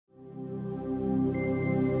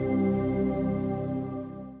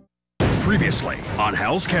Previously on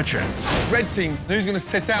Hell's Kitchen. Red team, who's going to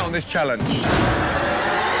sit out on this challenge?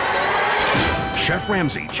 Chef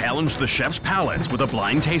Ramsay challenged the chef's palates with a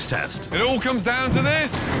blind taste test. It all comes down to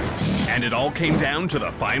this. And it all came down to the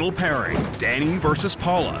final pairing, Danny versus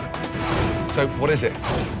Paula. So, what is it?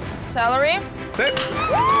 Celery. Sit.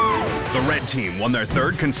 The red team won their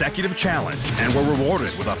third consecutive challenge and were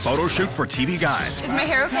rewarded with a photo shoot for TV Guide. Is my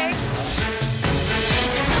hair okay?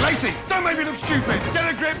 Lacey, don't make me look stupid.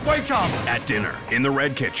 Get a grip, wake up. At dinner, in the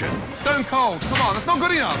red kitchen. Stone cold, come on, that's not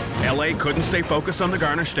good enough. LA couldn't stay focused on the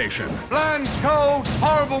garnish station. Bland, cold,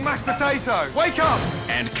 horrible mashed potato. Wake up.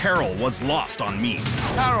 And Carol was lost on meat.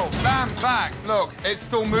 Carol, stand back. Look, it's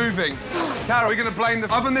still moving. Carol, are you going to blame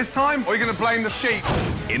the oven this time, or are you going to blame the sheep?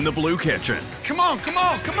 In the blue kitchen. Come on, come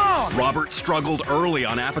on, come on. Robert struggled early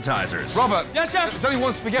on appetizers. Robert. Yes, chef. There's only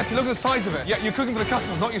one spaghetti. Look at the size of it. Yeah, you're cooking for the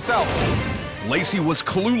customers, not yourself. Lacey was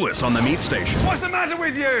clueless on the meat station. What's the matter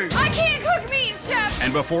with you? I can't cook meat, chef.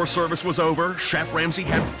 And before service was over, Chef Ramsay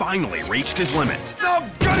had finally reached his limit. Not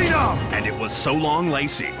good enough. And it was so long,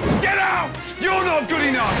 Lacey. Get out! You're not good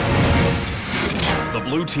enough. The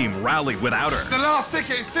blue team rallied without her. The last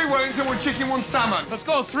ticket is 2 Wellington, 1 chicken, 1 salmon. Let's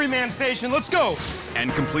go, 3-man station. Let's go.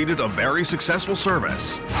 And completed a very successful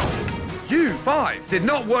service. You 5 did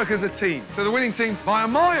not work as a team, so the winning team by a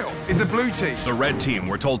mile is the blue team. The red team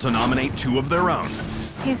were told to nominate 2 of their own.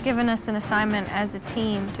 He's given us an assignment as a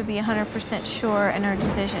team to be 100% sure in our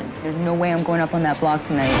decision. There's no way I'm going up on that block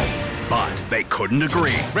tonight. But they couldn't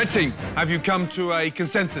agree. Red team, have you come to a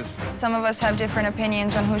consensus? Some of us have different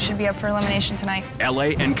opinions on who should be up for elimination tonight.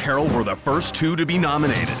 LA and Carol were the first 2 to be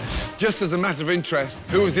nominated. Just as a matter of interest,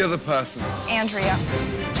 who was the other person? Andrea.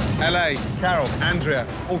 LA, Carol, Andrea,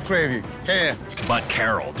 all 3 of you, here. But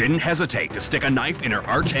Carol didn't hesitate to stick a knife in her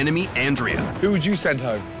arch-enemy, Andrea. Who would you send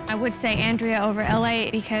home? I would say Andrea over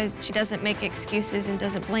LA because she doesn't make excuses and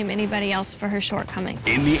doesn't blame anybody else for her shortcomings.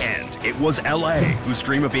 In the end, it was LA whose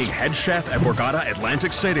dream of being head chef at Borgata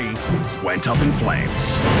Atlantic City went up in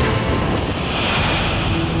flames.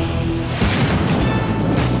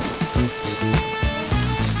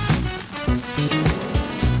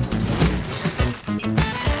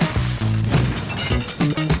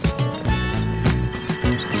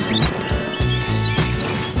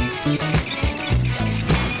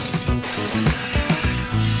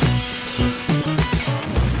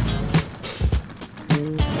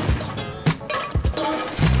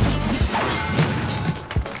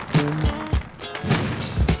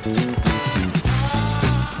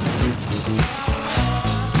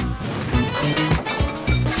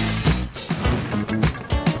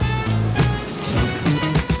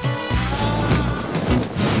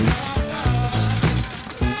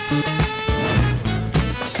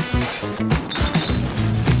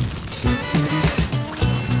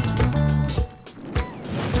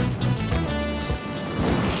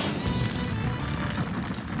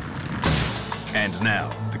 And now,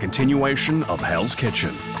 the continuation of Hell's Kitchen.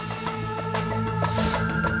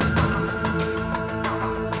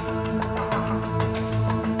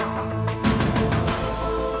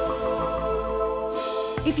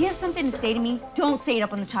 If you have something to say to me, don't say it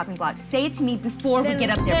up on the chopping block. Say it to me before we get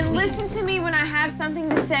up there, Then please. listen to me when I have something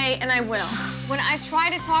to say, and I will. When I try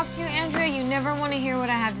to talk to you, Andrea, you never want to hear what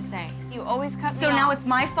I have to say. You always cut me off. So now it's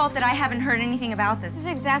my fault that I haven't heard anything about this. This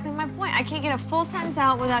is exactly my point. I can't get a full sentence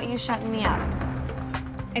out without you shutting me up.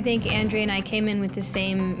 I think Andrea and I came in with the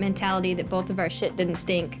same mentality that both of our shit didn't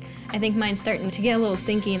stink. I think mine's starting to get a little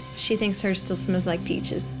stinky. She thinks hers still smells like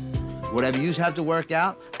peaches. Whatever you have to work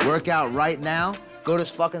out right now, go to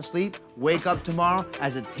fucking sleep, wake up tomorrow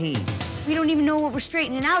as a team. We don't even know what we're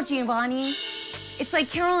straightening out, Giovanni. It's like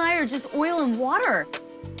Carol and I are just oil and water.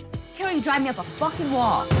 Carol, you drive me up a fucking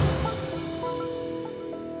wall.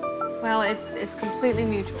 Well, it's completely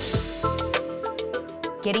mutual.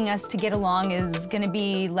 Getting us to get along is gonna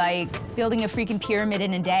be like building a freaking pyramid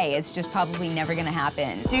in a day. It's just probably never gonna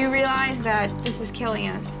happen. Do you realize that this is killing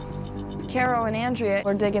us? Carol and Andrea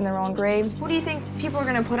are digging their own graves. Who do you think people are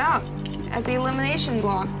gonna put up at the elimination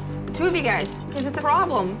block? The 2 of you guys, because it's a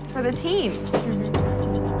problem for the team.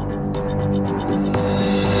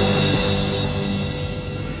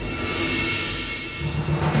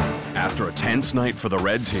 After a tense night for the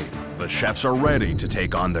red team, the chefs are ready to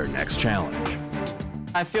take on their next challenge.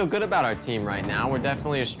 I feel good about our team right now. We're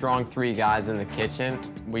definitely a strong 3 guys in the kitchen.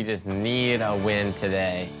 We just need a win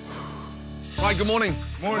today. Right, good morning.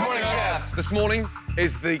 Morning, Chef. This morning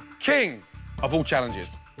is the king of all challenges.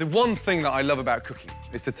 The one thing that I love about cooking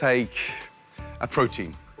is to take a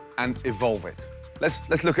protein and evolve it. Let's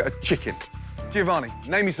look at a chicken. Giovanni,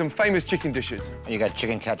 name me some famous chicken dishes. You got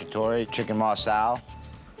chicken cacciatore, chicken marsala,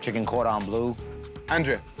 chicken cordon bleu,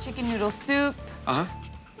 Andrea? Chicken noodle soup. Uh-huh.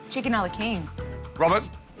 Chicken a la king. Robert?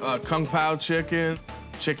 Kung Pao chicken,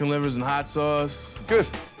 chicken livers and hot sauce. Good.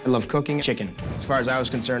 I love cooking chicken. As far as I was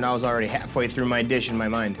concerned, I was already halfway through my dish in my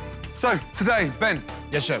mind. So, today, Ben.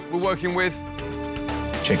 Yes, chef. We're working with...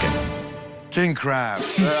 Chicken. King crab.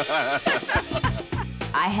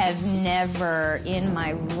 I have never in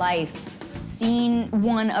my life seen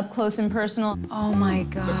one up close and personal. Oh my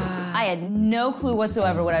God. I had no clue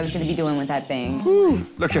whatsoever what I was gonna be doing with that thing. Woo.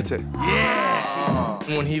 Look at it. Yeah!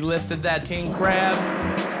 When he lifted that king crab,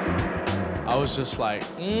 I was just like,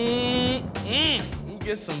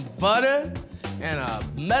 get some butter and a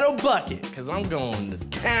metal bucket, because I'm going to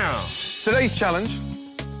town. Today's challenge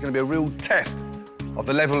is going to be a real test of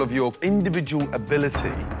the level of your individual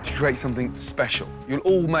ability to create something special. You'll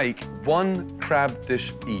all make one crab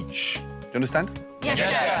dish each. Do you understand? Yes,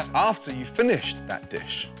 chef. After you've finished that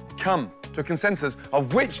dish, come to a consensus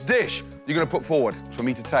of which dish you're going to put forward for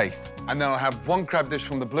me to taste. And then I'll have one crab dish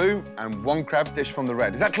from the blue and one crab dish from the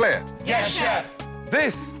red. Is that clear? Yes, chef.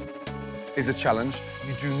 This is a challenge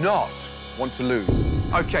you do not want to lose.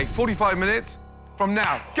 Okay, 45 minutes from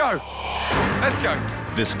now. Go! Let's go.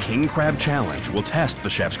 This king crab challenge will test the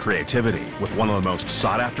chef's creativity with one of the most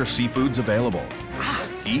sought-after seafoods available.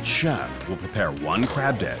 Each chef will prepare one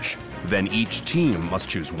crab dish. Then each team must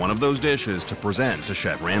choose one of those dishes to present to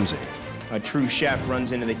Chef Ramsay. A true chef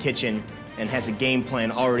runs into the kitchen and has a game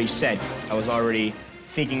plan already set. I was already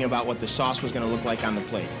thinking about what the sauce was going to look like on the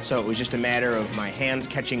plate. So it was just a matter of my hands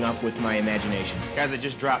catching up with my imagination. Guys, I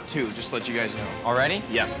just dropped 2, just to let you guys know. Already?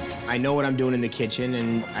 Yep. I know what I'm doing in the kitchen,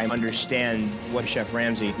 and I understand what Chef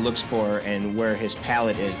Ramsay looks for and where his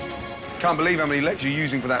palate is. Can't believe how many legs you're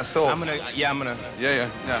using for that sauce. I'm gonna. Yeah,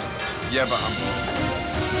 but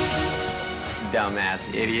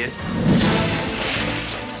Dumbass idiot.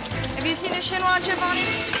 Have you seen a chinois, Giovanni?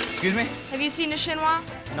 Excuse me? Have you seen a chinois?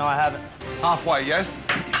 No, I haven't. halfway, yes?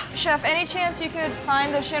 Chef, any chance you could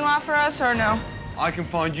find a chinois for us, or no? I can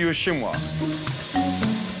find you a chinois.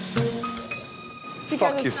 Because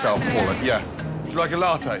Fuck it's yourself, not there. Paula. Yeah. Would you like a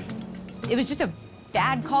latte? It was just a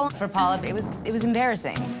bad call for Paula. It was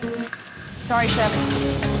embarrassing. Sorry, Chef.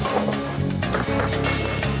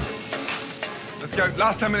 Let's go.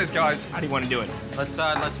 Last 10 minutes, guys. How do you want to do it?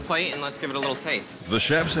 Let's plate and let's give it a little taste. The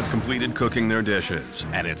chefs have completed cooking their dishes,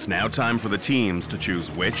 and it's now time for the teams to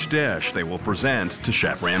choose which dish they will present to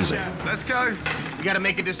Chef Ramsay. Let's go. You got to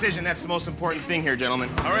make a decision. That's the most important thing here, gentlemen.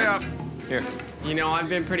 Hurry up. Here. You know, I've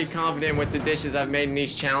been pretty confident with the dishes I've made in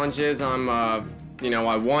these challenges.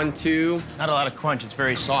 I won 2. Not a lot of crunch. It's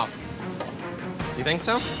very soft. You think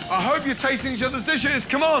so? I hope you're tasting each other's dishes.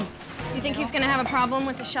 Come on. You think he's gonna have a problem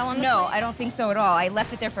with the shell on the No, I don't think so at all. I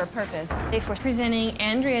left it there for a purpose. If we're presenting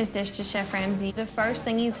Andrea's dish to Chef Ramsay, the first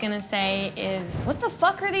thing he's gonna say is, what the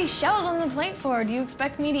fuck are these shells on the plate for? Do you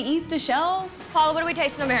expect me to eat the shells? Paula, what are we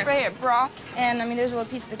tasting over here? Right here, broth. And, I mean, there's a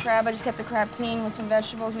little piece of the crab. I just kept the crab clean with some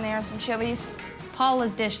vegetables in there and some chilies.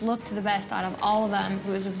 Paula's dish looked the best out of all of them.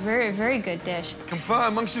 It was a very, very good dish. Confer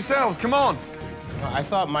amongst yourselves. Come on. I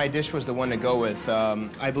thought my dish was the one to go with.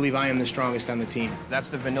 I believe I am the strongest on the team. That's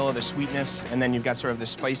the vanilla, the sweetness, and then you've got sort of the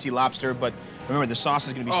spicy lobster, but remember, the sauce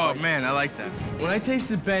is gonna be spicy. Oh, man, I like that. When I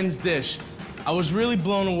tasted Ben's dish, I was really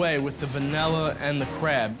blown away with the vanilla and the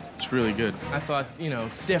crab. It's really good. I thought,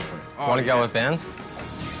 it's different. Want to go with Ben's?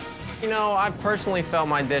 You know, I personally felt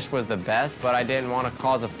my dish was the best, but I didn't want to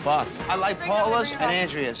cause a fuss. I like Paula's and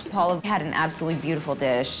Andrea's. Paula had an absolutely beautiful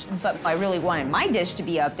dish, but I really wanted my dish to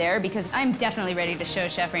be up there because I'm definitely ready to show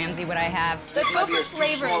Chef Ramsay what I have. Let's go for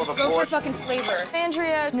flavor. Let's go for fucking flavor.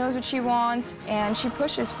 Andrea knows what she wants, and she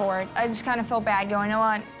pushes for it. I just kind of felt bad going, you know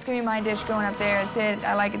what? It's gonna be my dish going up there. That's it.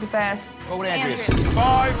 I like it the best. Go with Andrea's.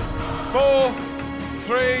 5, 4,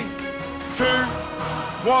 3, 2,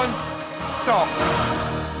 1, stop.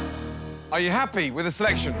 Are you happy with the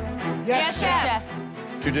selection? Yes, Chef.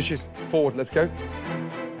 2 dishes. Forward, let's go.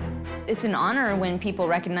 It's an honor when people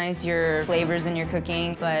recognize your flavors in your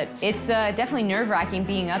cooking, but it's definitely nerve-wracking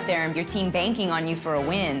being up there and your team banking on you for a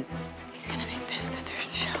win. He's gonna be pissed that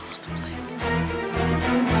there's shell on the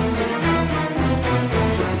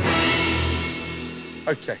plate.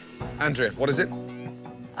 Okay. Andrea, what is it?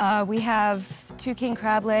 We have 2 king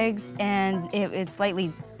crab legs, and it's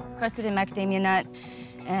lightly crusted in macadamia nut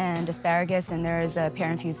and asparagus, and there's a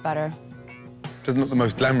pear-infused butter. Doesn't look the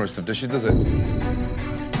most glamorous of dishes, does it?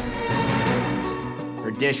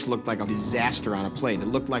 Her dish looked like a disaster on a plate. It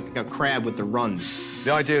looked like a crab with the runs.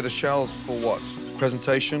 The idea of the shells for what?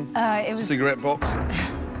 Presentation? It was... Cigarette box?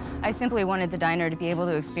 I simply wanted the diner to be able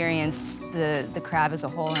to experience the crab as a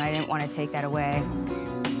whole, and I didn't want to take that away.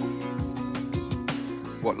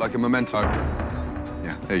 What, like a memento?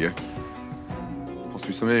 Yeah, there you go. Must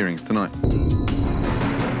be some earrings tonight.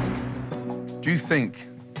 Do you think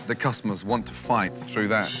the customers want to fight through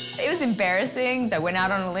that? It was embarrassing. I went out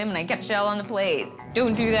on a limb and I kept shell on the plate.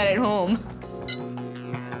 Don't do that at home.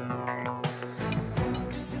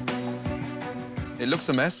 It looks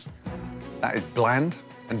a mess. That is bland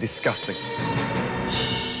and disgusting.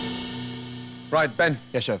 Right, Ben.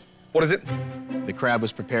 Yes, chef. What is it? The crab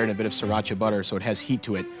was prepared in a bit of sriracha butter, so it has heat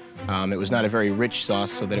to it. It was not a very rich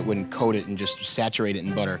sauce, so that it wouldn't coat it and just saturate it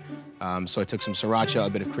in butter. So I took some sriracha, a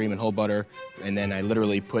bit of cream and whole butter, and then I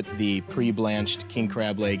literally put the pre-blanched king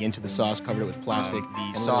crab leg into the sauce, covered it with plastic.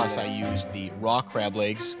 The sauce, I used the raw crab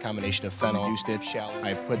legs, combination of fennel, juiced it, shallots.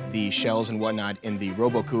 I put the shells and whatnot in the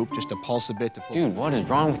RoboCoupe, just to pulse a bit. Dude, what is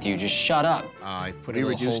wrong with you? Just shut up. I put a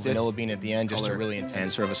little whole vanilla bean at the end, just to really intense,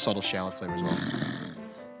 and sort of a subtle shallot flavor as well.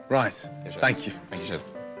 Right. Thank you. Thank you, chef.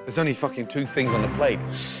 There's only fucking 2 things on the plate.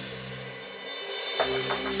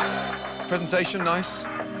 Presentation, nice.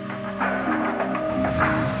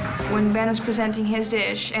 When Ben was presenting his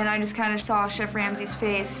dish and I just kind of saw Chef Ramsay's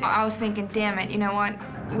face, I was thinking, damn it, you know what?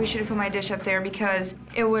 We should have put my dish up there because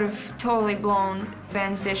it would have totally blown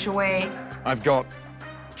Ben's dish away. I've got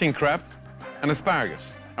king crab and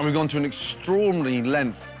asparagus, and we've gone to an extraordinary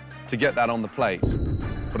length to get that on the plate,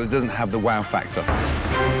 but it doesn't have the wow factor.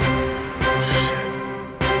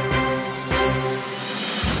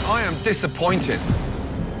 I am disappointed.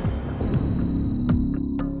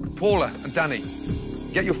 Paula and Danny,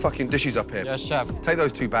 get your fucking dishes up here. Yes, chef. Take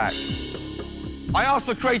those 2 back. I asked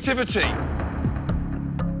for creativity.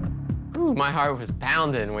 Ooh, my heart was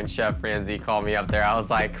pounding when Chef Ramsay called me up there. I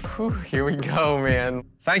was like, whew, here we go, man.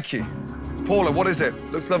 Thank you. Paula, what is it?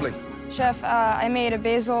 Looks lovely. Chef, I made a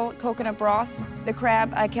basil coconut broth. The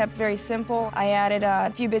crab I kept very simple. I added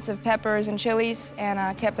a few bits of peppers and chilies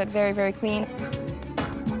and kept it very, very clean.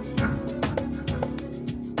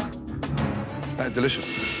 That is delicious.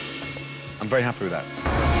 I'm very happy with that.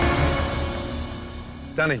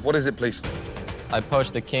 Danny, what is it, please? I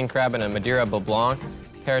poached the king crab in a Madeira Beau Blanc,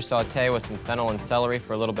 pear sauté with some fennel and celery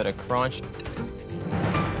for a little bit of crunch.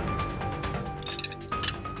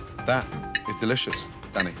 That is delicious,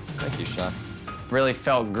 Danny. Thank you, chef. Really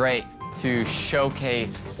felt great to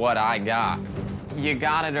showcase what I got. You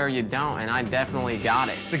got it or you don't, and I definitely got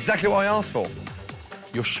it. It's exactly what I asked for.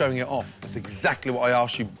 You're showing it off. That's exactly what I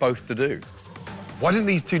asked you both to do. Why didn't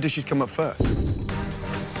these 2 dishes come up first?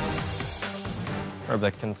 For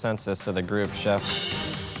the consensus of the group, chef.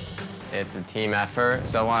 It's a team effort,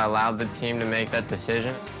 so I allowed the team to make that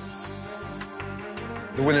decision.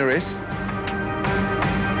 The winner is...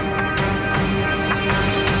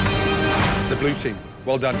 the blue team.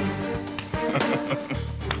 Well done.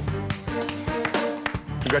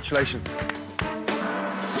 Congratulations.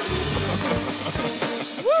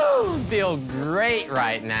 Woo! Feel great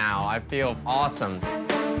right now. I feel awesome.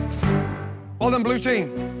 Well done, blue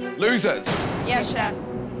team. Losers. Yes, Chef.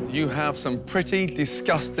 You have some pretty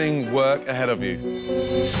disgusting work ahead of you.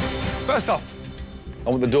 First off, I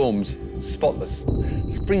want the dorms spotless.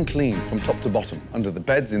 Spring clean from top to bottom. Under the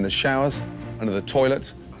beds, in the showers, under the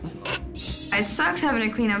toilet. It sucks having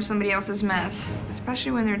to clean up somebody else's mess,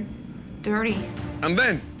 especially when they're dirty. And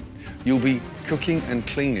then you'll be cooking and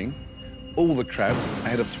cleaning all the crabs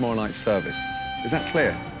ahead of tomorrow night's service. Is that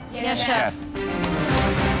clear? Yes, Chef.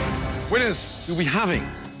 Winners, you'll be having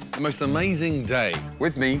the most amazing day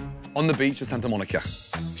with me on the beach at Santa Monica.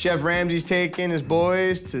 Chef Ramsay's taking his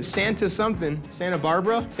boys to Santa something. Santa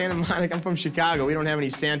Barbara? Santa Monica. I'm from Chicago. We don't have any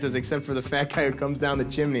Santas except for the fat guy who comes down the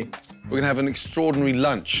chimney. We're gonna have an extraordinary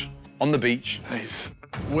lunch on the beach. Nice.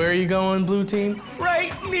 Where are you going, blue team?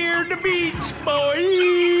 Right near the beach,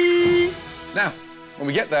 boy! Now, when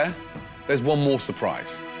we get there, there's one more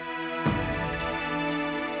surprise.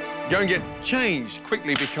 Go and get changed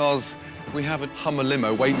quickly because we have a Hummer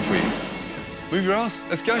limo waiting for you. Move your ass.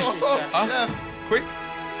 Let's go. Chef. Quick.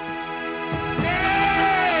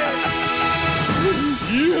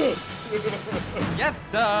 Yeah! Yes,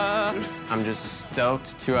 sir! I'm just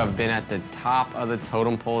stoked to have been at the top of the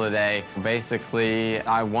totem pole today. Basically,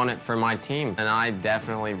 I won it for my team, and I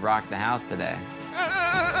definitely rocked the house today.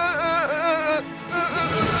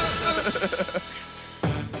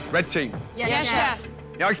 Red team. Yes, Chef.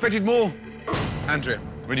 Yeah, I expected more. Andrea,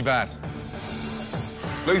 really bad.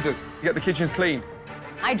 Losers, you get the kitchens clean.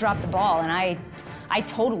 I dropped the ball, and I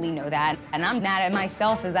totally know that. And I'm mad at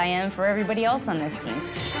myself as I am for everybody else on this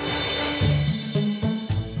team.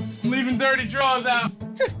 I'm leaving dirty drawers out.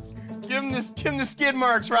 Give him the skid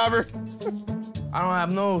marks, Robert. I don't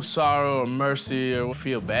have no sorrow or mercy or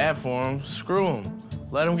feel bad for him. Screw him.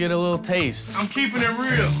 Let him get a little taste. I'm keeping it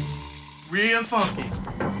real. Real funky.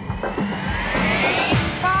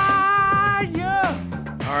 Fire!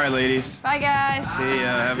 right, ladies. Bye, guys. See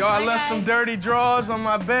ya. Yo, I left some dirty drawers on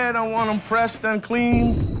my bed. I want them pressed and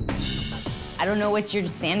clean. I don't know what your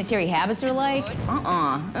sanitary habits are like.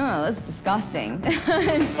 Oh, that's disgusting.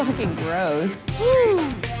 It's fucking gross.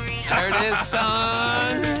 There it is,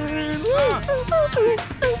 son.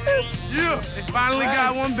 Yeah, they finally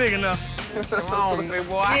got one big enough. Come on, big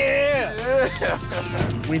boy. Yeah.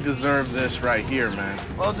 We deserve this right here, man.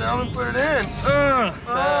 Well, gentlemen, put it in.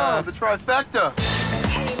 The trifecta.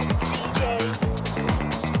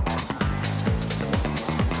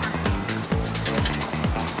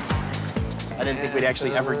 I didn't think we'd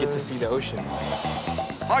actually ever get to see the ocean.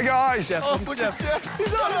 Hi, guys. Oh, look at Chef.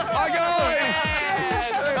 Hi,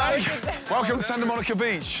 guys. Welcome to Santa Monica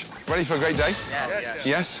Beach. Ready for a great day?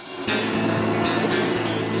 Yes?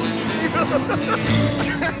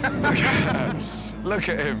 Look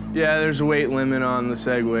at him. Yeah, there's a weight limit on the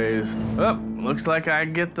segways. Oh, looks like I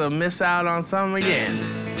get to miss out on some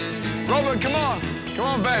again. Robert, come on. Come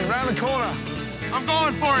on, Ben, round the corner. I'm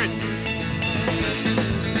going for it.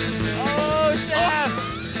 Oh, Chef!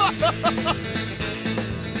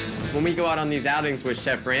 When we go out on these outings with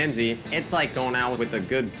Chef Ramsay, it's like going out with a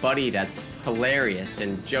good buddy that's hilarious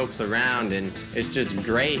and jokes around, and it's just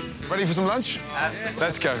great. Ready for some lunch?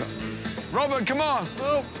 Let's go. Robert, come on.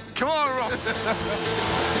 Oh. Come on, Robert.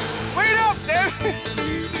 Wait up, there!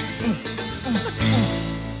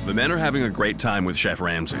 The men are having a great time with Chef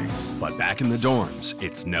Ramsay, but back in the dorms,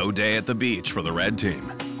 it's no day at the beach for the red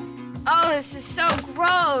team. Oh, this is so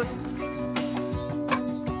gross.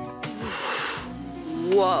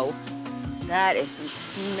 Whoa, that is some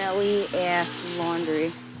smelly ass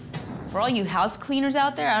laundry. For all you house cleaners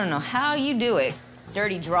out there, I don't know how you do it.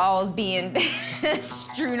 Dirty drawers being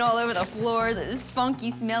strewn all over the floors, this funky,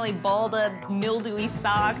 smelly, balled up, mildewy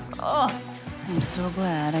socks. Oh, I'm so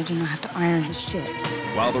glad I do not have to iron his shit.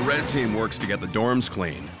 While the red team works to get the dorms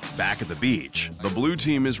clean, back at the beach, the blue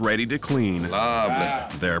team is ready to clean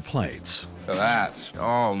their plates. Look at that.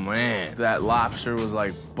 Oh, man. That lobster was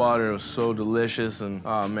like butter. It was so delicious, and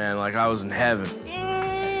oh, man, like I was in heaven.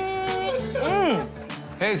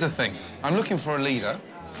 Here's the thing. I'm looking for a leader,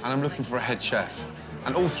 and I'm looking for a head chef.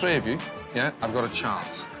 And all three of you, yeah, I've got a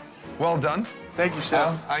chance. Well done. Thank you,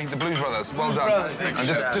 Chef. Hey, the Blues Brothers, well done. And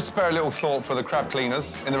just spare a little thought for the crab cleaners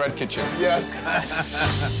in the red kitchen. Yes.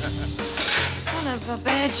 Son of a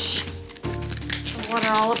bitch. The water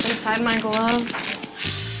all up inside my glove.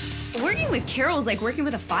 Working with Carol is like working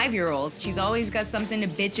with a 5-year-old. She's always got something to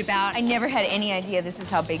bitch about. I never had any idea this is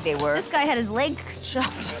how big they were. This guy had his leg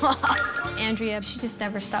chopped off. Andrea, she just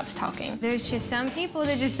never stops talking. There's just some people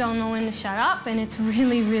that just don't know when to shut up, and it's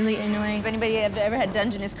really, really annoying. If anybody ever had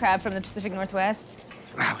Dungeness crab from the Pacific Northwest?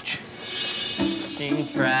 Ouch. King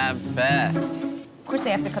Crab Fest. Of course,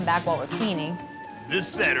 they have to come back while we're cleaning. This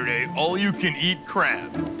Saturday, all-you-can-eat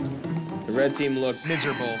crab. The red team looked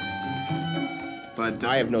miserable, but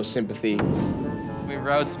I have no sympathy. We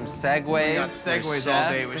rode some segways. We got segways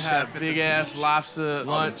all day with Chef. Big-ass lobster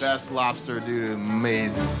lunch. The best lobster, dude.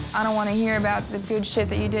 Amazing. I don't want to hear about the good shit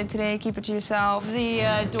that you did today. Keep it to yourself. The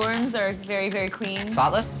dorms are very, very clean.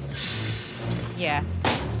 Spotless? Yeah.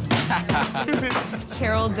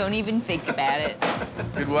 Carol, don't even think about it.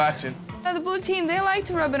 Good watching. The blue team, they like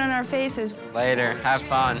to rub it on our faces. Later. Have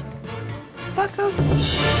fun. Fuck them.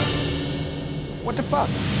 What the fuck?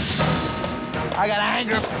 I got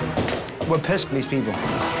anger. We're pissed at these people.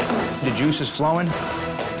 The juice is flowing,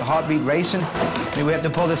 the heartbeat racing. I mean, we have to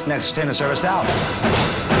pull this next dinner service out.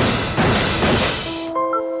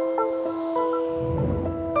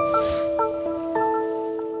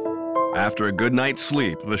 After a good night's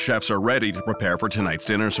sleep, the chefs are ready to prepare for tonight's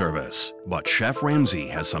dinner service. But Chef Ramsay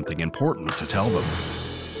has something important to tell them.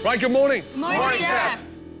 Right, good morning. Morning, Chef.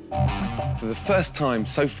 For the first time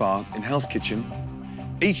so far in Hell's Kitchen,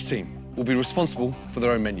 each team will be responsible for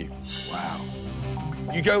their own menu. Wow.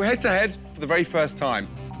 You go head-to-head for the very first time.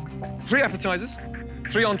 3 appetizers,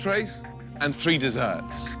 3 entrees, and 3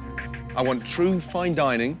 desserts. I want true fine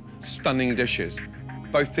dining, stunning dishes.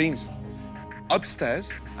 Both teams.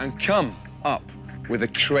 Upstairs and come up with a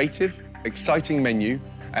creative, exciting menu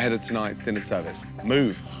ahead of tonight's dinner service.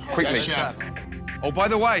 Move, quickly. Yes, Chef. Oh, by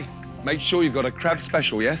the way, make sure you've got a crab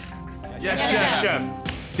special, yes? Yes, Chef.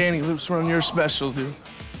 Danny Loops run your special, dude.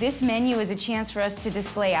 This menu is a chance for us to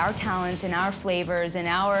display our talents and our flavors and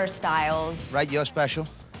our styles. Right, your special.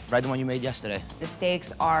 Right, the one you made yesterday. The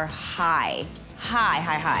stakes are high. High,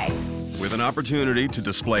 high, high. With an opportunity to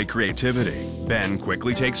display creativity, Ben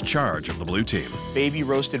quickly takes charge of the blue team. Baby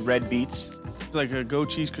roasted red beets. Like a goat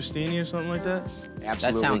cheese crostini or something like that?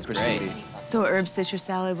 Absolutely, sounds crostini. great. So herb citrus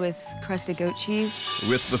salad with crusted goat cheese.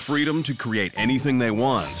 With the freedom to create anything they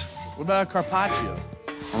want, What about a carpaccio?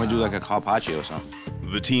 I'm gonna do like a carpaccio or something.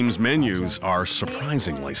 The team's menus are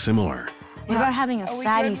surprisingly similar. What about having a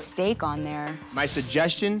fatty steak on there? My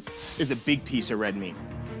suggestion is a big piece of red meat.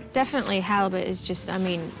 Definitely halibut is just, I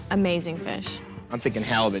mean, amazing fish. I'm thinking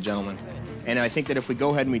halibut, gentlemen. And I think that if we go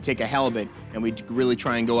ahead and we take a halibut and we really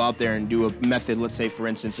try and go out there and do a method, let's say, for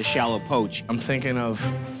instance, a shallow poach. I'm thinking of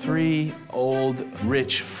 3 old,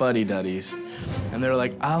 rich fuddy-duddies, and they're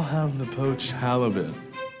like, I'll have the poached halibut.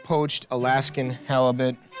 Poached Alaskan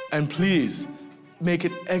halibut. And please, make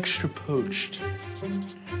it extra poached.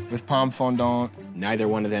 With pomme fondant. Neither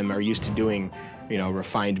one of them are used to doing, you know,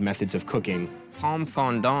 refined methods of cooking. Pomme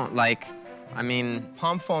fondant, like, I mean...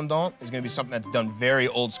 Pomme fondant is gonna be something that's done very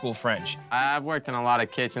old school French. I've worked in a lot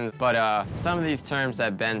of kitchens, but some of these terms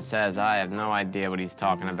that Ben says, I have no idea what he's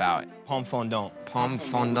talking about. Pomme fondant. Pomme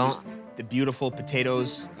fondant? The beautiful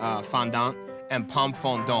potatoes fondant and pomme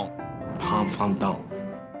fondant. Pomme fondant.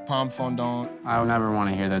 Pomme fondant. I'll never want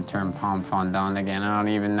to hear the term pomme fondant again. I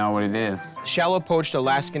don't even know what it is. Shallow poached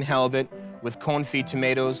Alaskan halibut with confit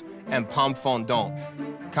tomatoes and pomme fondant,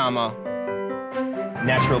 comma,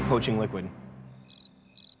 natural poaching liquid.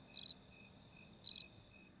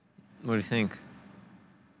 What do you think?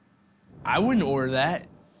 I wouldn't order that.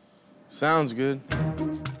 Sounds good.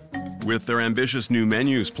 With their ambitious new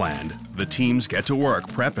menus planned, the teams get to work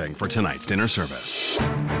prepping for tonight's dinner service.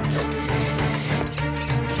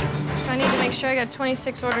 I need to make sure I got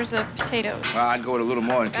 26 orders of potatoes. Well, I'd go with a little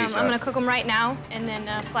more in case I'm gonna cook them right now and then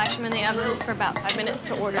flash them in the oven for about 5 minutes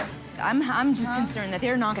to order. I'm just concerned that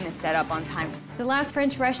they're not gonna set up on time. The last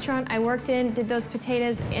French restaurant I worked in did those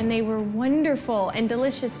potatoes, and they were wonderful and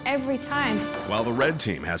delicious every time. While the red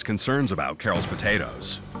team has concerns about Carol's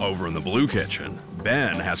potatoes, over in the blue kitchen,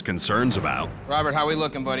 Ben has concerns about... Robert, how we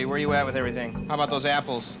looking, buddy? Where you at with everything? How about those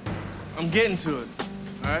apples? I'm getting to it,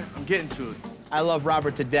 all right? I'm getting to it. I love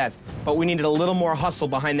Robert to death, but we needed a little more hustle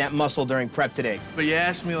behind that muscle during prep today. But you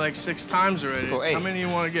asked me like 6 times already. Cool, hey. How many do you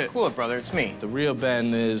want to get? Cool it, brother, it's me. The real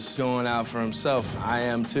Ben is going out for himself. I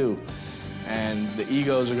am too. And the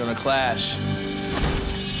egos are gonna clash.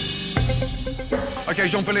 Okay,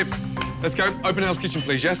 Jean-Philippe, let's go. Open house kitchen,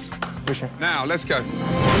 please, yes? For sure. Now, let's go.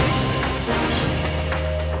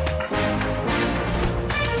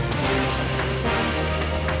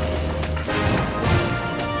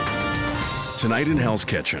 Tonight in Hell's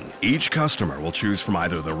Kitchen, each customer will choose from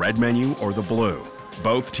either the red menu or the blue.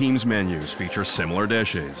 Both teams' menus feature similar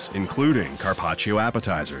dishes, including carpaccio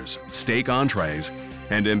appetizers, steak entrees,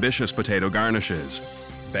 and ambitious potato garnishes,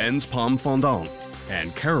 Ben's pomme fondant,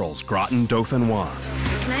 and Carol's gratin dauphinoise.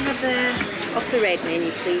 Can I have the off the red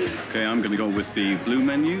menu, please? Okay, I'm gonna go with the blue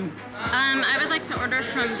menu. I would like to order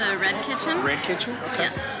from the red kitchen. Red kitchen? Okay.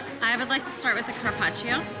 Yes. I would like to start with the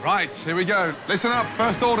carpaccio. Right, here we go. Listen up,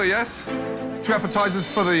 first order, yes? 2 appetizers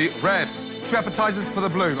for the red, 2 appetizers for the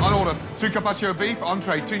blue. On order, 2 carpaccio beef,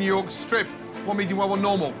 entree, 2 New York strip, 1 medium well, 1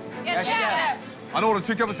 normal. Yes, chef. On order,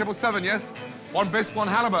 2 covers table 7, yes? 1 bisque, 1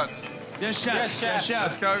 halibut. Yes, chef. Yes, chef. Yes, chef.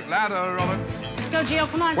 Let's go, louder, Robert. Let's go, Gio,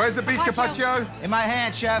 come on. Where's the beef carpaccio? In my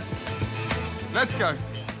hand, chef. Let's go.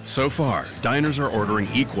 So far, diners are ordering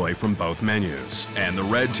equally from both menus, and the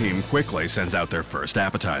red team quickly sends out their first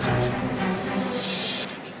appetizers.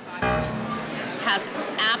 Has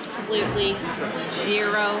absolutely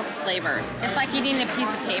 0 flavor. It's like eating a piece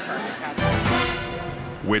of paper.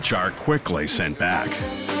 Which are quickly sent back.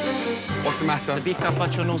 What's the matter? The beef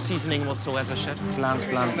carpaccio, no seasoning whatsoever, chef. Bland,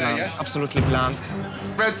 bland, There, bland. yes? Absolutely bland.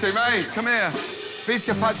 Red team, hey, come here. Beef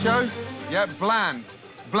carpaccio, yeah, bland.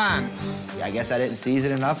 Bland. Yeah, I guess I didn't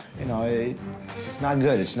season enough. You know, it's not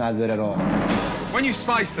good. It's not good at all. When you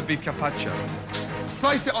slice the beef carpaccio,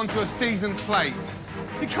 slice it onto a seasoned plate.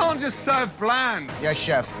 You can't just serve bland. Yes,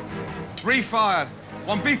 chef. Refired.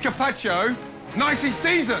 1 beef carpaccio, nicely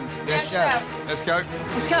seasoned. Yes, chef. Let's go.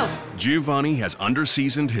 Let's go. Giovanni has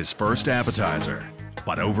under-seasoned his first appetizer.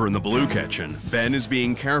 But over in the blue kitchen, Ben is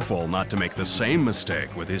being careful not to make the same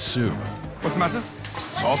mistake with his soup. What's the matter?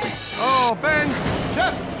 Salty. Oh, Ben!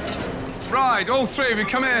 Chef! Right, all 3 of you,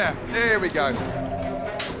 come here. Here we go.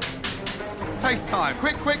 Taste time.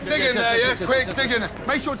 Quick, dig in there, yes? Quick, dig in there.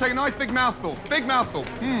 Make sure to take a nice big mouthful. Big mouthful.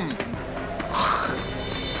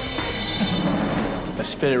 I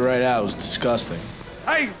spit it right out. It was disgusting.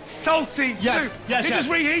 Hey, salty soup. Yes, You're chef. just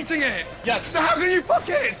reheating it. Yes. So how can you fuck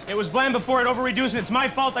it? It was bland before it over-reduced. It's my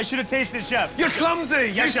fault. I should have tasted it, chef. You're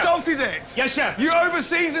clumsy. Yes, you chef. salted it. Yes, chef. You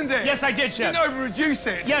over-seasoned it. Yes, I did, chef. You didn't over-reduce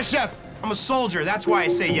it. Yes, chef. I'm a soldier. That's why I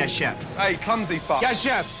say yes, chef. Hey, clumsy fuck. Yes,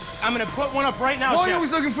 chef. I'm gonna put one up right now, Why are chef. you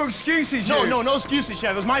always looking for excuses, No, you? no excuses,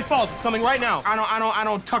 chef. It was my fault. It's coming right now. I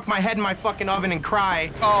don't tuck my head in my fucking oven and cry.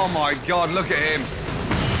 Oh, my God, look at him.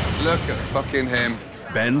 Look at fucking him.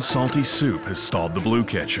 Ben's salty soup has stalled the Blue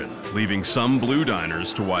Kitchen, leaving some Blue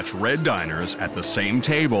diners to watch Red diners at the same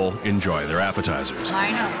table enjoy their appetizers.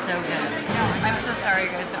 Mine is so good. I'm so sorry you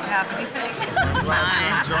guys don't have anything.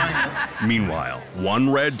 Meanwhile, one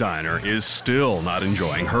Red diner is still not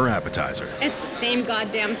enjoying her appetizer. It's the same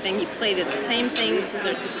goddamn thing. You plated the same thing.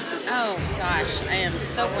 Oh, gosh. I am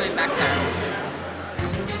so going back there.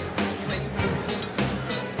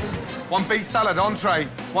 One beef salad, entree.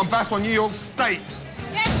 One Basque, one New York steak.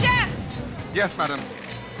 Yes, chef! Yes, madam.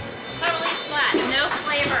 Totally flat. No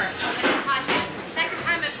flavor. Second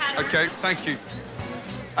time I've had it. Okay, thank you.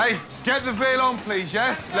 Hey, get the veal on, please,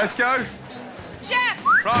 yes? Let's go. Chef!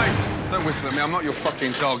 Right. Don't whistle at me. I'm not your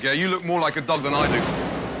fucking dog, yeah? You look more like a dog than I do.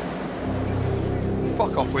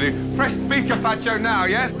 Fuck off, will you? Fresh beef carpaccio now,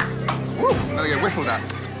 yes? Woo! Gotta get whistled at.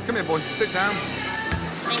 Come here, boy. Sit down.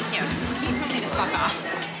 Thank you. You told me to fuck off.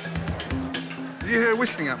 Did you hear her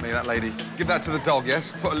whistling at me, that lady? Give that to the dog,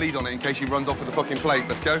 yes? Put a lead on it in case she runs off with the fucking plate.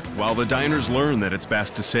 Let's go. While the diners learn that it's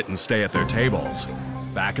best to sit and stay at their tables,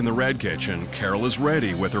 back in the Red Kitchen, Carol is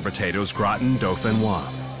ready with her potatoes gratin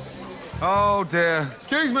dauphinoise. Oh, dear.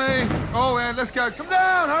 Excuse me. Oh, yeah, let's go. Come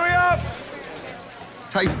down, hurry up.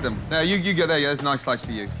 Taste them. There, you get there. Yeah, there's a nice slice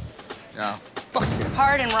for you. Yeah. Fucking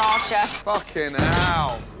Hard and raw, chef. fucking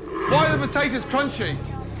hell. Why are the potatoes crunchy?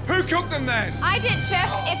 Who cooked them then? I did, chef.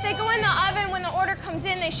 If they go in the oven when the order comes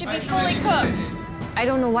in, they should be fully cooked. I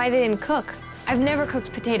don't know why they didn't cook. I've never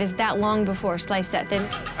cooked potatoes that long before, sliced that thin.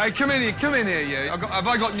 Hey, come in here, yeah? Have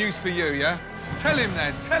I got news for you, yeah? Tell him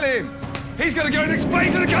then, tell him. He's gonna go and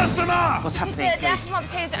explain to the customer. What's happening, The Daffodil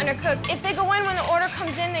potatoes are undercooked. If they go in when the order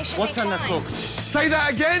comes in, they should What's be fine. undercooked? Say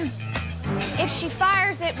that again. If she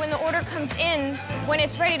fires it when the order comes in, when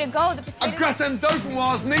it's ready to go, the A potatoes... gratin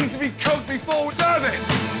dauphinoise needs to be cooked before service.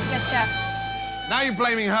 Yes, chef. Now you're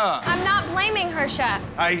blaming her. I'm not blaming her, chef.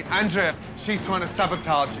 Hey, Andrea, she's trying to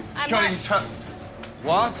sabotage you. I'm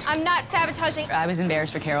What? I'm not sabotaging. I was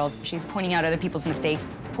embarrassed for Carol. She's pointing out other people's mistakes.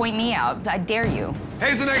 Point me out. I dare you.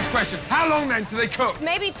 Here's the next question. How long then do they cook?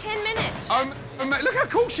 Maybe 10 minutes. Look how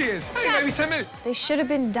cool she is. Hey, maybe 10 minutes. They should have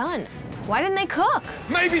been done. Why didn't they cook?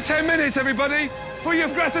 Maybe 10 minutes, everybody, for your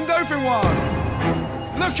gratin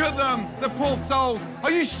dauphinoise. Look at them, the poor souls.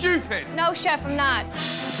 Are you stupid? No, chef, I'm not.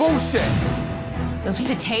 Bullshit. Those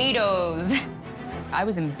potatoes. I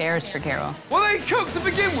was embarrassed for Carol. Well, they cooked to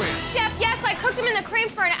begin with. Chef, yes, I cooked them in the cream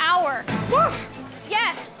for an hour. What?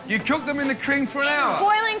 Yes. You cooked them in the cream for an hour?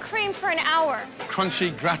 Boiling cream for an hour.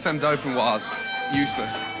 Crunchy gratin dauphinoise.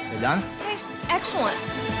 Useless. You done? Tastes excellent.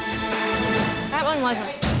 That one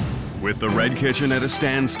wasn't. With the Red Kitchen at a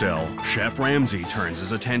standstill, Chef Ramsay turns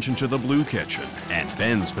his attention to the Blue Kitchen and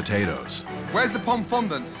Ben's potatoes. Where's the pomme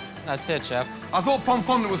fondant? That's it, chef. I thought pomme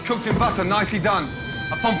fondant was cooked in butter. Nicely done.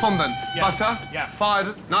 A pomme fondant. Yeah. Butter. Yeah.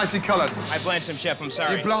 Fired. Nicely coloured. I blanched them, chef. I'm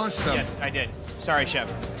sorry. You blanched them? Yes, I did. Sorry,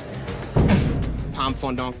 chef. Pomme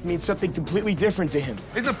fondant means something completely different to him.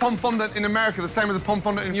 Isn't a pomme fondant in America the same as a pomme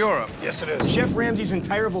fondant in Europe? Yes, it is. Chef Ramsay's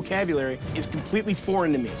entire vocabulary is completely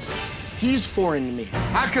foreign to me. He's foreign to me.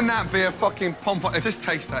 How can that be a fucking pomme fondant? It just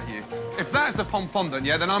tastes at you. If that's a pomme fondant,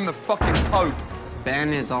 yeah, then I'm the fucking Pope.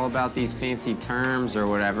 Ben is all about these fancy terms or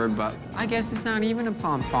whatever, but I guess it's not even a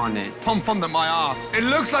pomme fondant. Pomme fondant my ass. It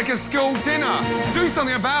looks like a school dinner. Do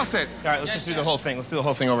something about it. All right, let's just do the whole thing. Let's do the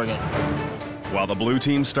whole thing over again. While the Blue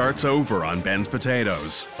team starts over on Ben's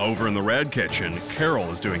potatoes, over in the Red Kitchen, Carol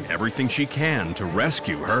is doing everything she can to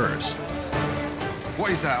rescue hers.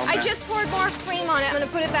 What is that on I there? just poured more cream on it. I'm gonna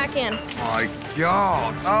put it back in. My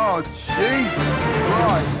God. Oh, Jesus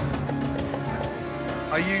Christ.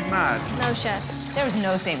 Are you mad? No, chef. There was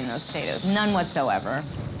no saving those potatoes. None whatsoever.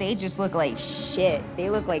 They just look like shit. They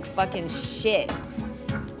look like fucking shit.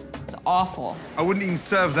 It's awful. I wouldn't even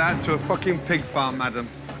serve that to a fucking pig farm, madam.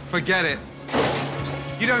 Forget it.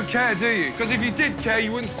 You don't care, do you? Because if you did care,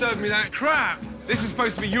 you wouldn't serve me that crap. This is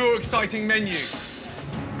supposed to be your exciting menu.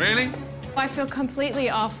 Really? I feel completely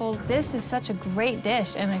awful. This is such a great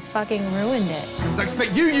dish, and I fucking ruined it. I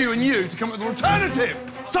expect you to come up with an alternative.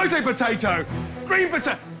 Sauté potato, green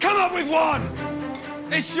potato. Come up with one.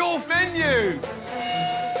 It's your menu.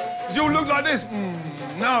 Does it all look like this?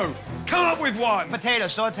 No. Come up with one.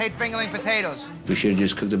 Potatoes, sauteed fingerling potatoes. We should have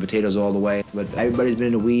just cooked the potatoes all the way. But everybody's been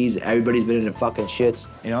in the weeds. Everybody's been in the fucking shits.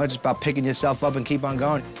 You know, it's just about picking yourself up and keep on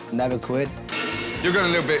going. Never quit. You're going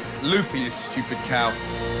a little bit loopy, you stupid cow.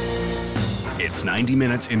 It's 90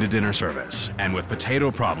 minutes into dinner service, and with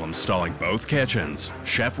potato problems stalling both kitchens,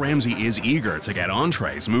 Chef Ramsay is eager to get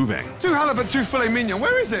entrees moving. 2 halibut, 2 filet mignon.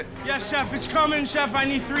 Where is it? Yes, Chef, it's coming, Chef. I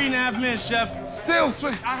need 3.5 minutes, Chef. Still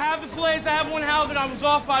I have the fillets. I have 1 halibut. I was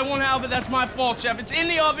off by 1 halibut. That's my fault, Chef. It's in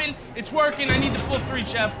the oven. It's working. I need the full 3,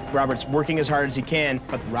 Chef. Robert's working as hard as he can,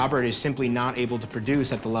 but Robert is simply not able to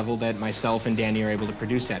produce at the level that myself and Danny are able to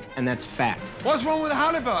produce at, and that's fact. What's wrong with the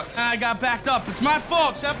halibut? I got backed up. It's my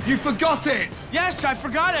fault, Chef. You forgot it. Yes, I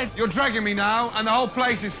forgot it. You're dragging me now, and the whole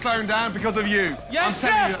place is slowing down because of you. Yes,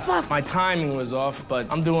 Chef. My timing was off, but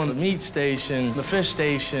I'm doing the meat station, the fish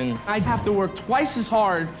station. I'd have to work twice as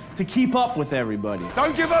hard to keep up with everybody.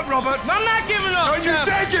 Don't give up, Robert. I'm not giving up, Don't Chef.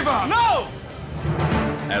 you dare give up. No!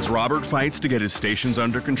 As Robert fights to get his stations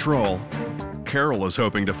under control, Carol is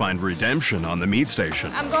hoping to find redemption on the meat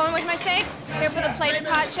station. I'm going with my steak. Here for the plate is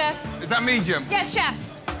hot, Chef. Is that medium? Yes, Chef.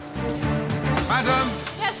 Madam,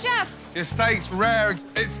 Yes, Chef. your steak's rare.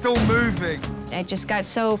 It's still moving. I just got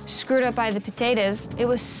so screwed up by the potatoes. It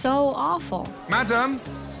was so awful. Madam,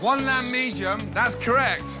 1 lamb medium, that's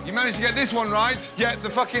correct. You managed to get this one right, yet the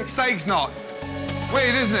fucking steak's not.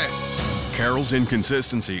 Weird, isn't it? Carol's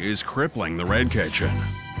inconsistency is crippling the red kitchen.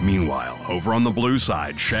 Meanwhile, over on the blue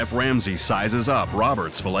side, Chef Ramsay sizes up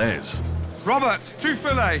Robert's fillets. Robert, 2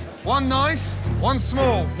 filet. 1 nice, 1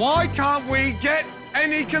 small. Why can't we get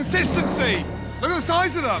any consistency? Look at the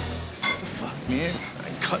size of them. What the fuck, man? I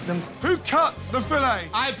cut them. Who cut the filet?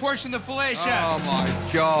 I portioned the filet, Chef. Oh,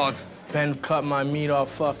 my God. Ben cut my meat all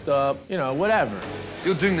fucked up. You know, whatever.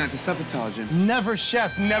 You're doing that to sabotage him. Never,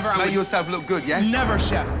 Chef, never. Make yourself look good, yes? Never,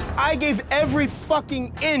 Chef. I gave every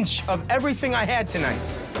fucking inch of everything I had tonight.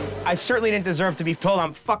 I certainly didn't deserve to be told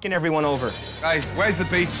I'm fucking everyone over. Hey, where's the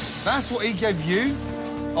beef? That's what he gave you?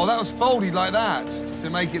 Oh, that was folded like that to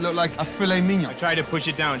make it look like a filet mignon. I tried to push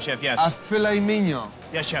it down, Chef, yes. A filet mignon.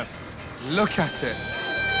 Yes, Chef. Look at it.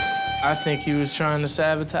 I think he was trying to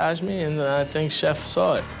sabotage me, and I think Chef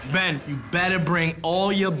saw it. Ben, you better bring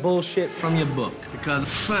all your bullshit from your book, because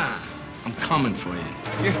I'm coming for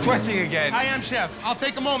you. You're sweating again. I am, Chef. I'll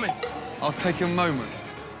take a moment. I'll take a moment.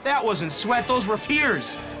 That wasn't sweat, those were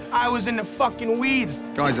tears. I was in the fucking weeds.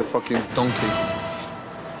 Guy's a fucking donkey.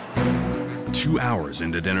 2 hours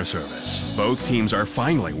into dinner service, both teams are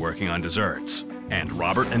finally working on desserts, and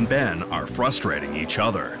Robert and Ben are frustrating each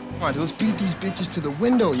other. Come on, dude, let's beat these bitches to the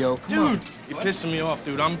window, yo. Come on. Dude, you're pissing me off,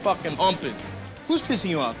 dude. I'm fucking pumping. Who's pissing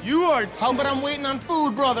you off? You are. How about I'm waiting on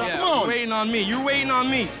food, brother? Yeah, Come on. you're waiting on me. You're waiting on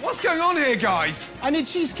me. What's going on here, guys? I need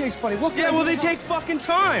cheesecakes, buddy. What Yeah, well, they take fucking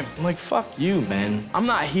time. I'm like, fuck you, man. I'm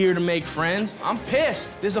not here to make friends. I'm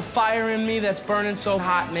pissed. There's a fire in me that's burning so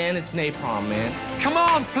hot, man. It's napalm, man. Come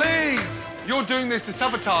on, please. You're doing this to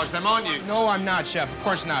sabotage them, aren't you? No, I'm not, Chef. Of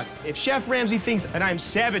course not. If Chef Ramsay thinks that I'm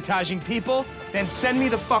sabotaging people, then send me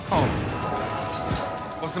the fuck home.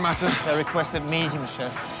 What's the matter? I requested medium,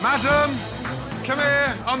 Chef. Madam, come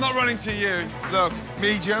here. I'm not running to you. Look,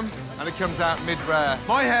 medium, and it comes out mid-rare.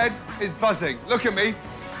 My head is buzzing. Look at me.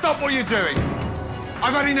 Stop what you're doing.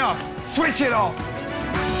 I've had enough. Switch it off.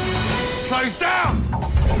 Close down.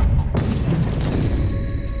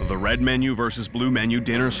 The red menu versus blue menu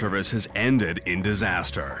dinner service has ended in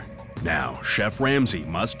disaster. Now, Chef Ramsay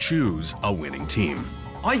must choose a winning team.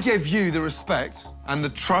 I gave you the respect and the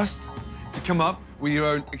trust to come up with your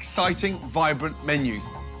own exciting, vibrant menus.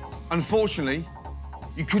 Unfortunately,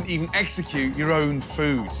 you couldn't even execute your own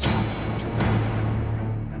food.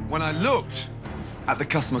 When I looked at the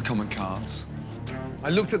customer comment cards, I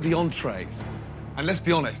looked at the entrees, and let's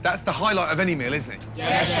be honest, that's the highlight of any meal, isn't it?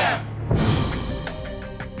 Yes, Chef.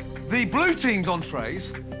 The blue team's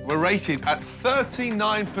entrees were rated at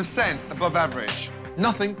 39% above average.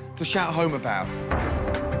 Nothing to shout home about.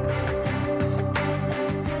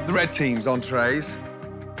 The red team's entrees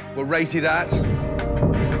were rated at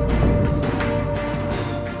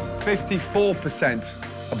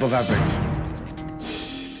 54% above average.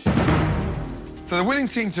 So the winning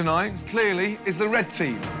team tonight, clearly, is the red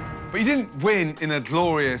team. But you didn't win in a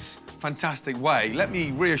glorious, fantastic way. Let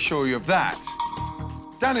me reassure you of that.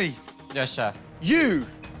 Danny. Yes, Chef. You,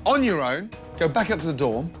 on your own, go back up to the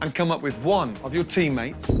dorm and come up with one of your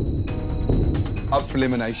teammates up for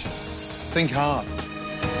elimination. Think hard.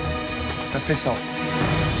 Now piss off.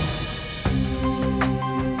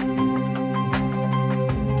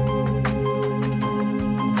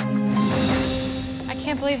 I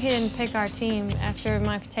can't believe he didn't pick our team after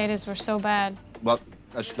my potatoes were so bad. Well,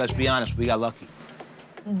 let's be honest, we got lucky.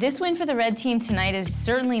 This win for the red team tonight is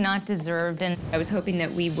certainly not deserved, and I was hoping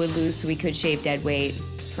that we would lose so we could shave dead weight.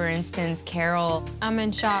 For instance, Carol. I'm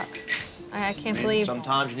in shock. I can't believe.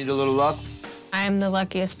 Sometimes you need a little luck, I am the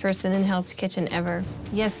luckiest person in Hell's Kitchen ever.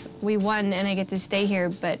 Yes, we won and I get to stay here,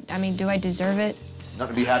 but I mean, do I deserve it?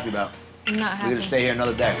 Nothing to be happy about. I'm not happy. We're gonna stay here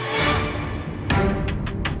another day.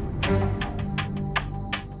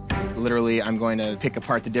 Literally, I'm going to pick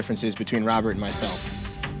apart the differences between Robert and myself.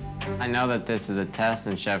 I know that this is a test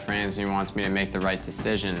and Chef Ramsay wants me to make the right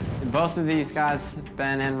decision. Both of these guys,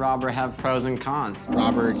 Ben and Robert, have pros and cons.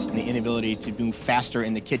 Robert's the inability to move faster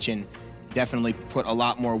in the kitchen definitely put a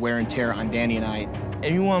lot more wear and tear on Danny and I.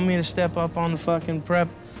 If you want me to step up on the fucking prep,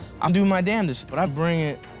 I'll do my damnedest, but I bring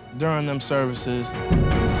it during them services.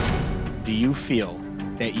 Do you feel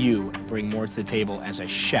that you bring more to the table as a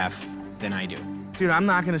chef than I do? Dude, I'm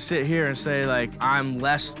not gonna sit here and say, like, I'm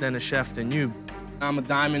less than a chef than you. I'm a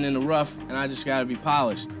diamond in the rough, and I just gotta be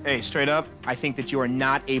polished. Hey, straight up, I think that you are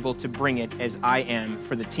not able to bring it as I am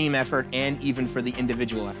for the team effort and even for the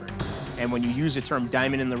individual effort. And when you use the term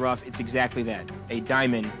diamond in the rough, it's exactly that, a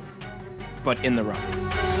diamond, but in the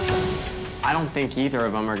rough. I don't think either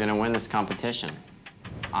of them are gonna win this competition.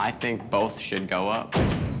 I think both should go up.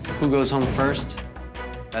 Who goes home first?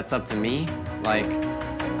 That's up to me. Like, I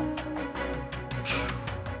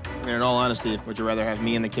mean, in all honesty, would you rather have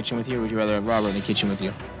me in the kitchen with you, or would you rather have Robert in the kitchen with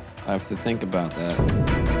you? I have to think about that.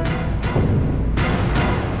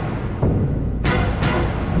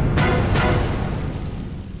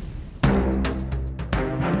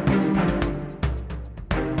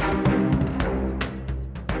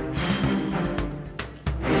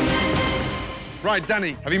 Right,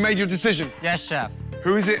 Danny, have you made your decision? Yes, Chef.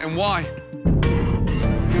 Who is it and why?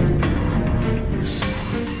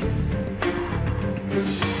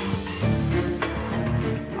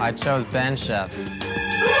 I chose Ben, Chef.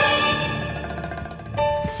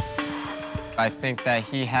 I think that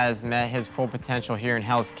he has met his full potential here in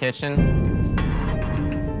Hell's Kitchen.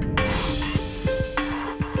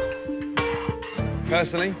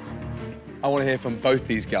 Personally, I want to hear from both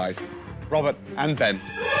these guys, Robert and Ben.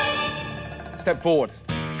 Step forward.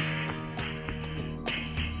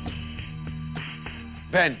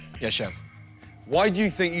 Ben. Yes, Chef. Why do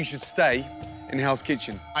you think you should stay in Hell's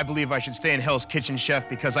Kitchen? I believe I should stay in Hell's Kitchen, Chef,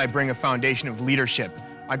 because I bring a foundation of leadership.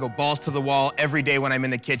 I go balls to the wall every day when I'm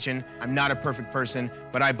in the kitchen. I'm not a perfect person,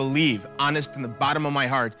 but I believe, honest in the bottom of my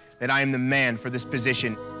heart, that I am the man for this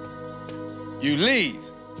position. You lead.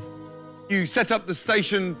 You set up the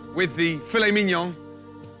station with the filet mignon,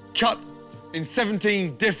 cut in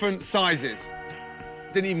 17 different sizes.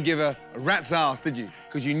 Didn't even give a rat's ass, did you?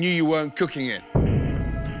 Because you knew you weren't cooking it.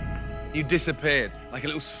 You disappeared like a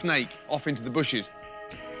little snake off into the bushes.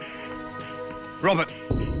 Robert,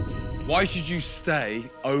 why should you stay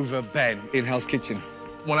over Ben in Hell's Kitchen?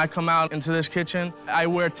 When I come out into this kitchen, I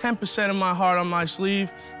wear 10% of my heart on my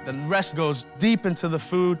sleeve. The rest goes deep into the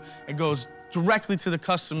food. It goes directly to the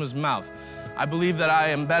customer's mouth. I believe that I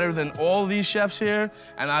am better than all these chefs here,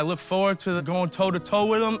 and I look forward to going toe-to-toe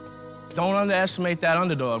with them. Don't underestimate that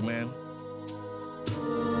underdog, man.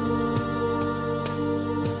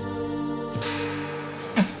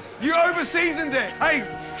 You over-seasoned it. Hey,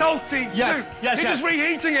 salty soup. Yes, You're Chef. just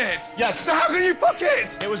reheating it. Yes. So how can you fuck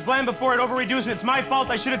it? It was bland before it over-reduced. It's my fault.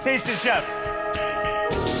 I should have tasted, Chef.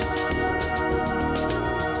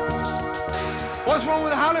 What's wrong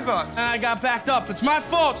with the halibut? And I got backed up. It's my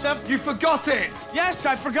fault, Chef. You forgot it. Yes,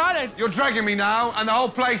 I forgot it. You're dragging me now, and the whole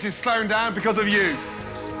place is slowing down because of you.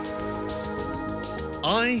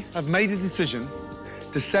 I have made a decision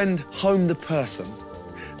to send home the person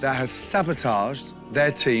that has sabotaged their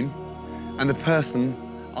team and the person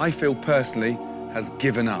I feel personally has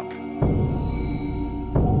given up.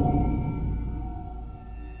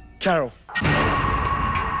 Carol.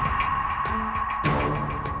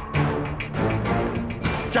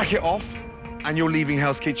 Jacket off, and you're leaving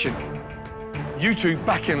Hell's Kitchen. You two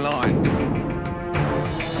back in line.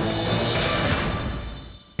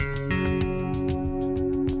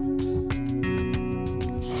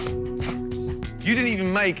 You didn't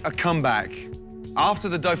even make a comeback. After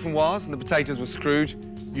the dauphinoise and the potatoes were screwed,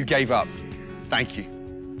 you gave up. Thank you.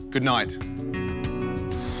 Good night.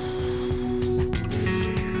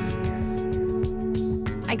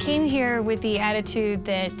 I came here with the attitude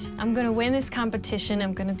that I'm gonna win this competition.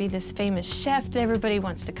 I'm gonna be this famous chef that everybody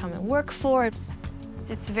wants to come and work for.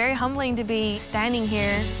 It's very humbling to be standing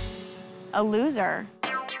here a loser.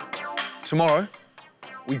 Tomorrow,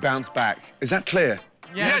 we bounce back. Is that clear?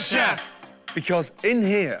 Yes, Chef. Because in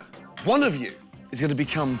here, one of you is going to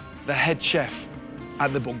become the head chef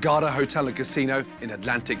at the Borgata Hotel and Casino in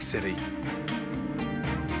Atlantic City.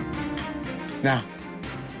 Now,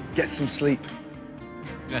 get some sleep.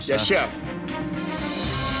 Yes, Chef.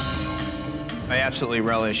 I absolutely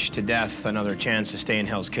relish to death another chance to stay in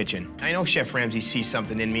Hell's Kitchen. I know Chef Ramsay sees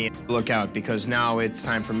something in me. Look out, because now it's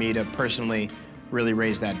time for me to personally really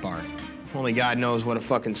raise that bar. Only God knows what a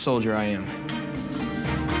fucking soldier I am.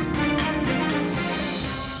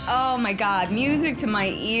 Oh my God, music to my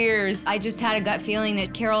ears. I just had a gut feeling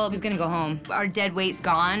that Carol was gonna go home. Our dead weight's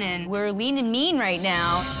gone and we're lean and mean right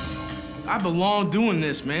now. I belong doing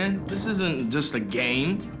this, man. This isn't just a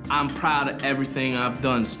game. I'm proud of everything I've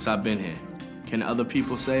done since I've been here. Can other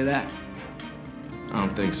people say that? I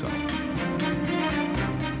don't think so.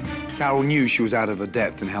 Carol knew she was out of her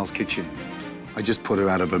depth in Hell's Kitchen. I just put her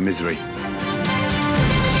out of her misery.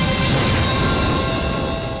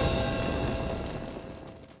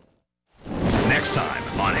 Next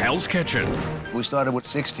time on Hell's Kitchen. We started with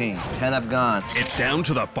 16. 10 have gone. It's down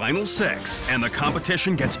to the final 6, and the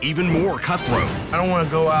competition gets even more cutthroat. I don't want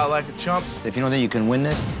to go out like a chump. If you don't think you can win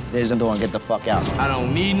this, there's the door and get the fuck out. I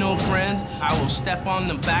don't need no friends. I will step on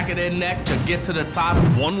the back of their neck to get to the top.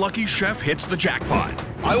 One lucky chef hits the jackpot.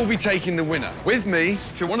 I will be taking the winner with me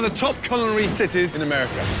to one of the top culinary cities in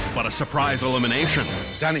America. But a surprise elimination.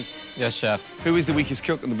 Danny. Yes, chef. Who is the weakest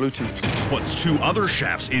cook on the blue team? Puts 2 other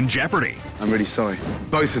chefs in jeopardy. I'm really sorry.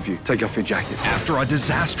 Both of you, take off your jackets. After a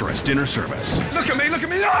disastrous dinner service. Look at me in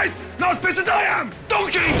the eyes! Not as pissed as I am!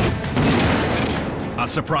 Donkey! A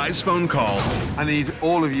surprise phone call. I need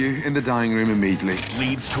all of you in the dining room immediately.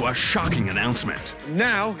 Leads to a shocking announcement.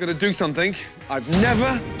 Now, I'm gonna do something I've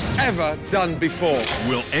never, ever done before.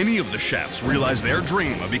 Will any of the chefs realize their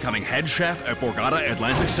dream of becoming head chef at Borgata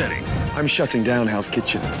Atlantic City? I'm shutting down Hell's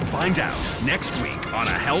Kitchen. Find out next week on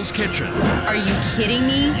A Hell's Kitchen. Are you kidding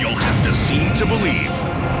me? You'll have to see to believe.